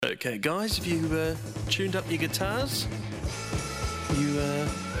Okay, guys, have you tuned up your guitars? You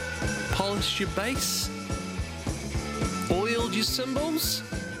polished your bass? Oiled your cymbals?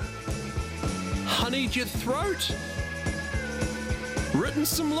 Honeyed your throat? Written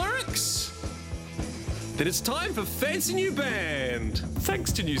some lyrics? Then it's time for Fancy New Band,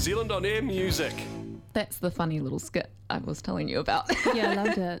 thanks to New Zealand On Air Music. That's the funny little skit I was telling you about. Yeah, I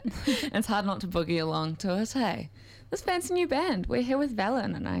loved it. It's hard not to boogie along to it, hey? This Fancy New Band, we're here with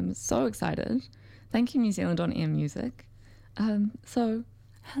Valen, and I'm so excited. Thank you, New Zealand On Air Music. Hello.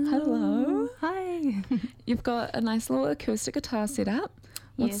 Hi. You've got a nice little acoustic guitar set up.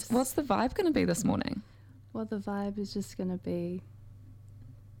 Yes. What's the vibe going to be this morning? Well, the vibe is just going to be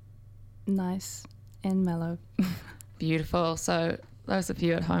nice and mellow. Beautiful. So those of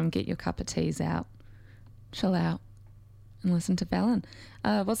you at home, get your cup of teas out, chill out, and listen to Valen.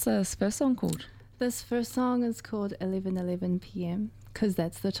 What's this first song called? This first song is called 11:11 p.m. because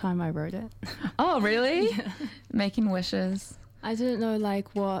that's the time I wrote it. Oh, really? Yeah. Making wishes. I didn't know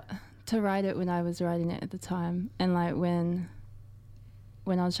what to write it when I was writing it at the time, and when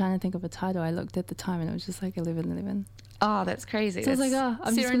I was trying to think of a title, I looked at the time and it was just like 11:11. Oh, that's crazy. So I was like,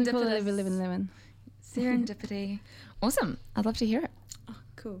 I'm just going to call it serendipitous. 11:11. Serendipity. Awesome. I'd love to hear it. Oh,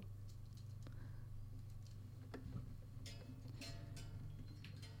 cool.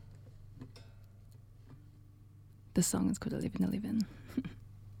 The song is called 11:11.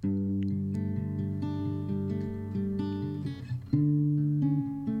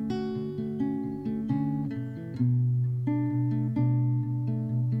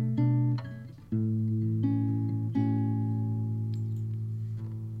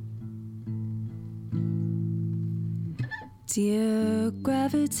 Dear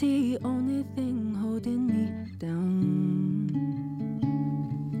gravity, only thing holding me down.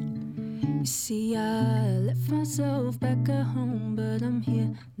 You see, I left myself back at home, but I'm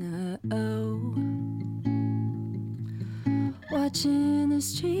here now. Watching the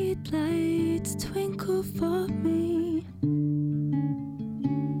street lights twinkle for me.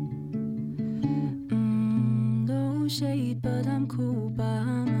 No shade, but I'm cool by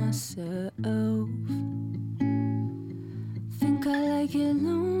myself. Think I like it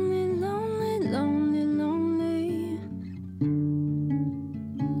lonely, lonely, lonely, lonely.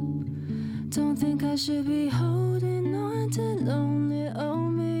 Don't think I should be holding on to lonely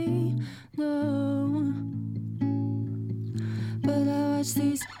old me, no. But I watch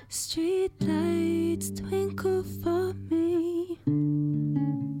these street lights twinkle for me.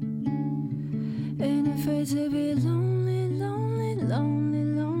 Ain't afraid to be lonely, lonely, lonely,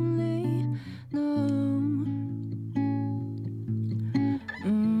 lonely, no.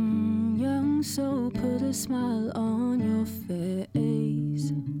 Young soul, put a smile on your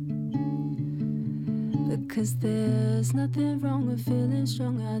face, because there's nothing wrong with feeling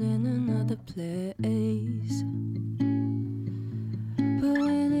strong out in another place. But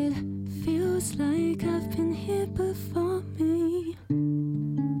when it feels like I've been here before me,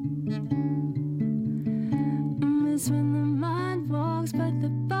 it's when the mind walks but the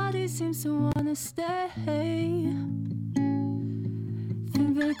body seems to wanna stay.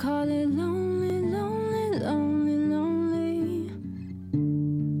 Think they call it lonely, lonely, lonely, lonely.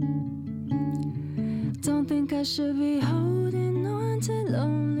 Don't think I should be holding on to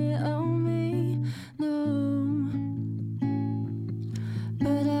lonely old me, no.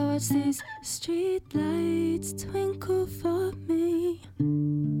 But I watch these street lights twinkle for me.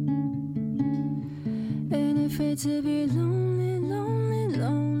 Ain't afraid to be lonely, lonely,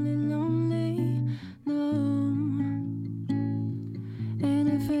 lonely, lonely, no.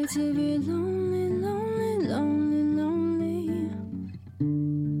 Ain't afraid to be lonely, lonely, lonely, lonely.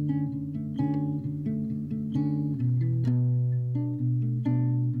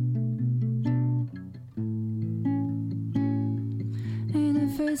 Ain't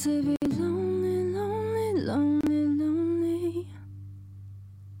afraid to be lonely, lonely, lonely, lonely.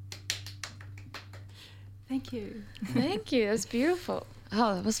 Thank you. Thank you. It's beautiful.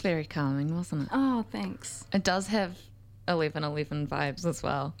 Oh, that was very calming, wasn't it? Oh, thanks. It does have 11:11 vibes as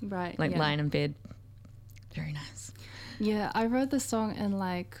well. Right. Like yeah. lying in bed. Very nice. Yeah, I wrote the song in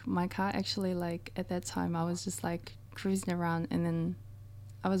my car. Actually, at that time, I was just cruising around, and then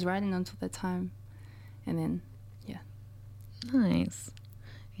I was writing until that time, and then Nice.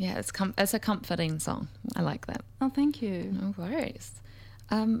 Yeah, it's a comforting song. I like that. oh, thank you. No worries.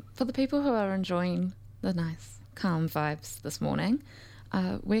 For the people who are enjoying the nice, calm vibes this morning,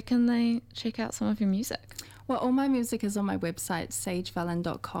 where can they check out some of your music? Well, all my music is on my website,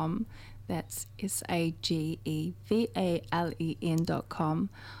 sagevalen.com. That's SAGEVALEN.com.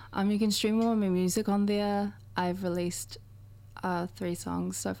 You can stream all my music on there. I've released 3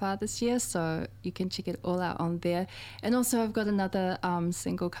 songs so far this year, so you can check it all out on there. And also I've got another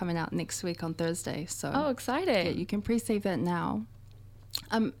single coming out next week on Thursday. So Oh, exciting. yeah, you can pre-save that now.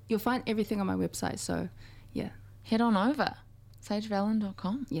 You'll find everything on my website, so yeah. Head on over.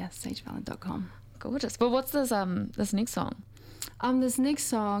 sagevalen.com. Yeah, sagevalen.com. Gorgeous. But what's this next song? This next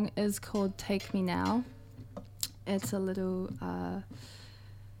song is called Take Me Now. It's a little,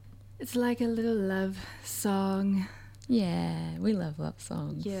 it's like a little love song. Yeah, we love love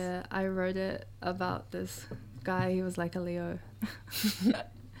songs. Yeah, I wrote it about this guy. He was like a Leo.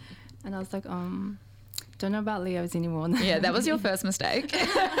 And I was like, don't know about Leos anymore. Yeah, that was your first mistake.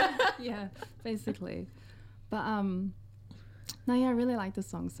 Yeah, basically. But no, yeah, I really like this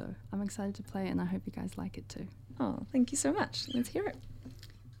song, so I'm excited to play it, and I hope you guys like it too. Oh, thank you so much. Let's hear it.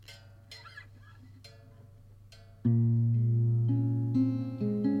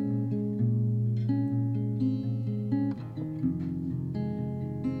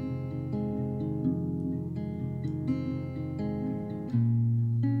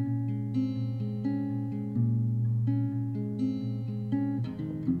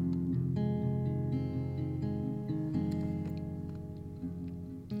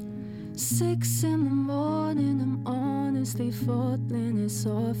 Six in the morning, I'm honestly falling as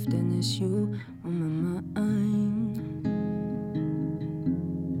often as you on my mind.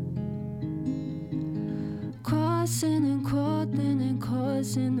 Crossing and crawling and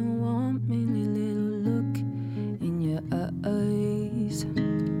causing a warm, mainly little look in your eyes.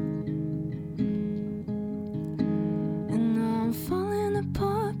 And now I'm falling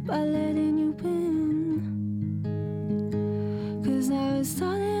apart by letting you in. 'Cause now it's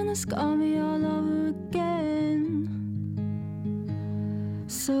starting to scar me all over again.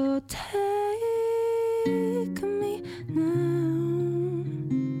 So take me now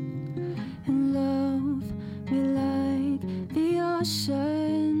and love me like the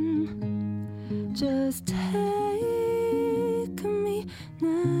ocean. Just take me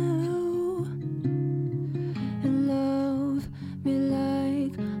now and love me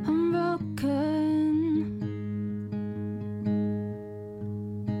like I'm broken.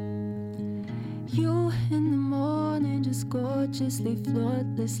 You in the morning, just gorgeously,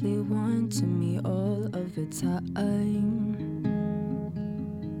 flawlessly wanting me all of the time.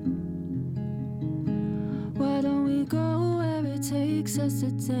 Why don't we go where it takes us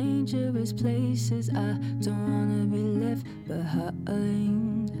to dangerous places? I don't wanna be left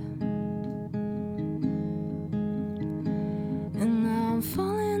behind. And now I'm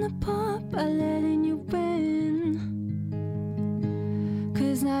falling apart by letting you in.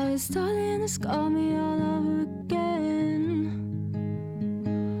 'Cause now it's starting to scar me all over again.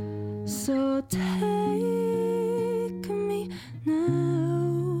 So take me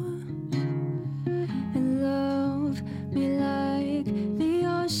now and love me like the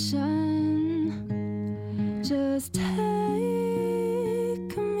ocean. Just take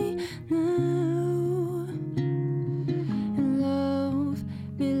me now and love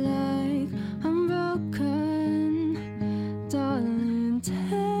me like I'm broken. Darling,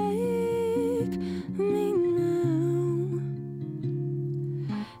 take me now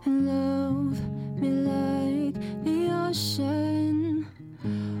and love me like the ocean.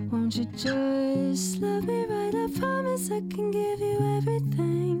 Won't you just love me right? I promise I can give you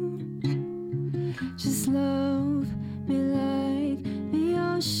everything. Just love me like the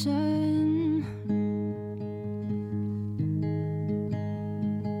ocean.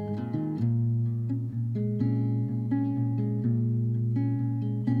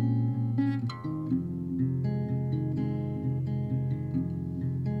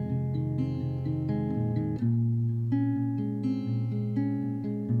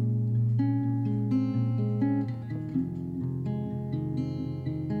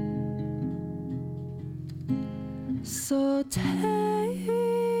 So take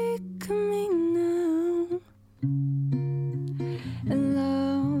me now and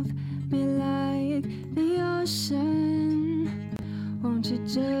love me like the ocean. Won't you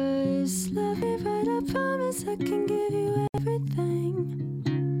just love me right? I promise I can give you everything.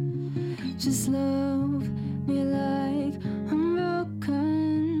 Just love me like I'm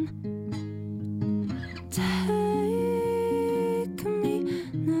broken. Take me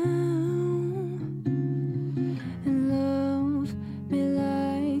now and love me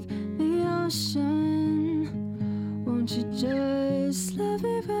like the ocean. Won't you just love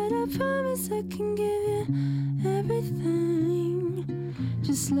me right? I promise I can give you everything.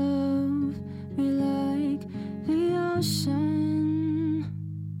 Just love me like the ocean.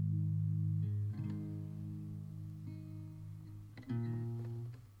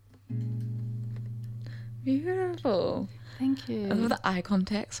 Beautiful. Thank Thank you. I love the eye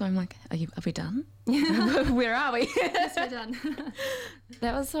contact. So I'm like, are we done? Where are we? Yes, we're done.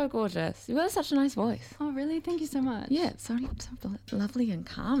 That was so gorgeous. You have such a nice voice. Oh, really? Thank you so much. Yeah, so lovely and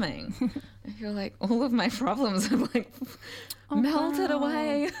calming. I feel like all of my problems have like melted wow.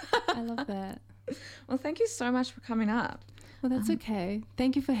 away. I love that. Well, thank you so much for coming up. Well, that's okay.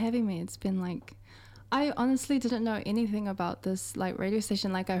 Thank you for having me. It's been like, I honestly didn't know anything about this like radio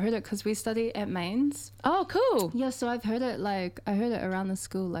station. Like I heard it because we study at Mains. Oh, cool. Yeah, so I've heard it I heard it around the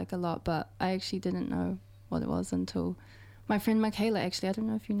school like a lot, but I actually didn't know what it was until my friend Michaela, actually, I don't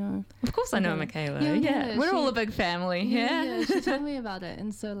know if you know. Of course I know Michaela. Yeah, We're all a big family. Yeah. She told me about it.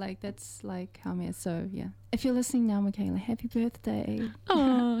 And so like that's like how me. So yeah. If you're listening now, Michaela, happy birthday.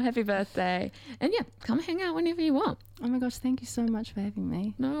 Oh, happy birthday. And yeah, come hang out whenever you want. Oh my gosh, thank you so much for having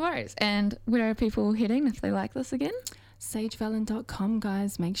me. No worries. And where are people heading if they like this again? sagevalen.com,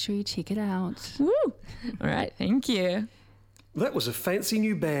 guys. Make sure you check it out. Woo! All right, thank you. That was a fancy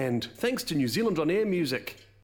new band. Thanks to New Zealand On Air Music.